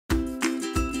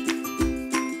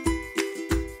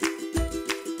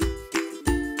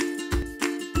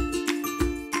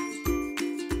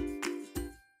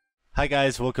Hi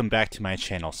guys, welcome back to my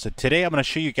channel. So today I'm going to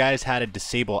show you guys how to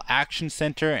disable Action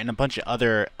Center and a bunch of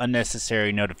other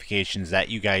unnecessary notifications that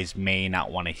you guys may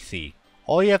not want to see.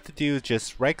 All you have to do is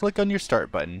just right click on your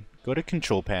start button, go to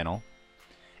Control Panel,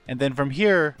 and then from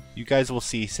here you guys will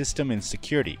see System and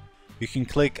Security. You can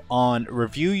click on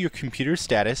Review Your Computer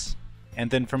Status,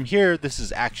 and then from here this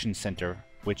is Action Center,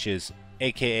 which is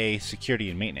aka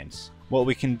Security and Maintenance. What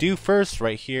we can do first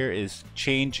right here is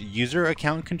change User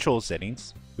Account Control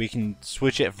Settings. We can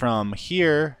switch it from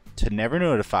here to Never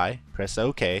Notify, press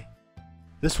OK.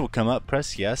 This will come up,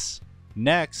 press Yes.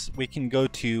 Next, we can go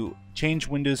to Change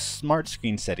Windows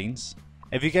Smartscreen Settings.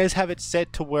 If you guys have it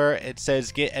set to where it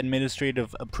says Get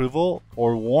Administrative Approval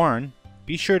or Warn,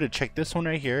 be sure to check this one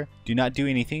right here. Do not do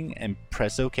anything and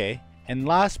press OK. And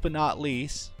last but not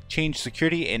least, change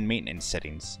Security and Maintenance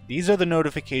Settings. These are the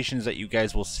notifications that you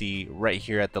guys will see right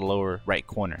here at the lower right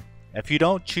corner. If you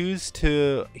don't choose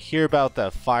to hear about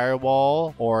the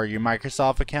firewall or your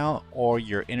Microsoft account or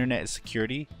your internet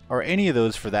security or any of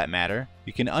those for that matter,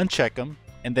 you can uncheck them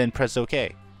and then press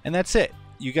OK. And that's it.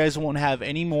 You guys won't have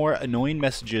any more annoying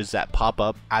messages that pop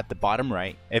up at the bottom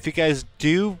right. If you guys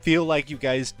do feel like you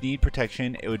guys need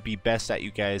protection, it would be best that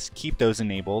you guys keep those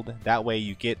enabled. That way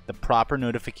you get the proper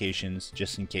notifications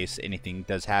just in case anything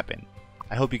does happen.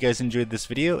 I hope you guys enjoyed this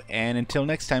video, and until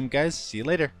next time guys, see you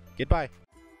later. Goodbye.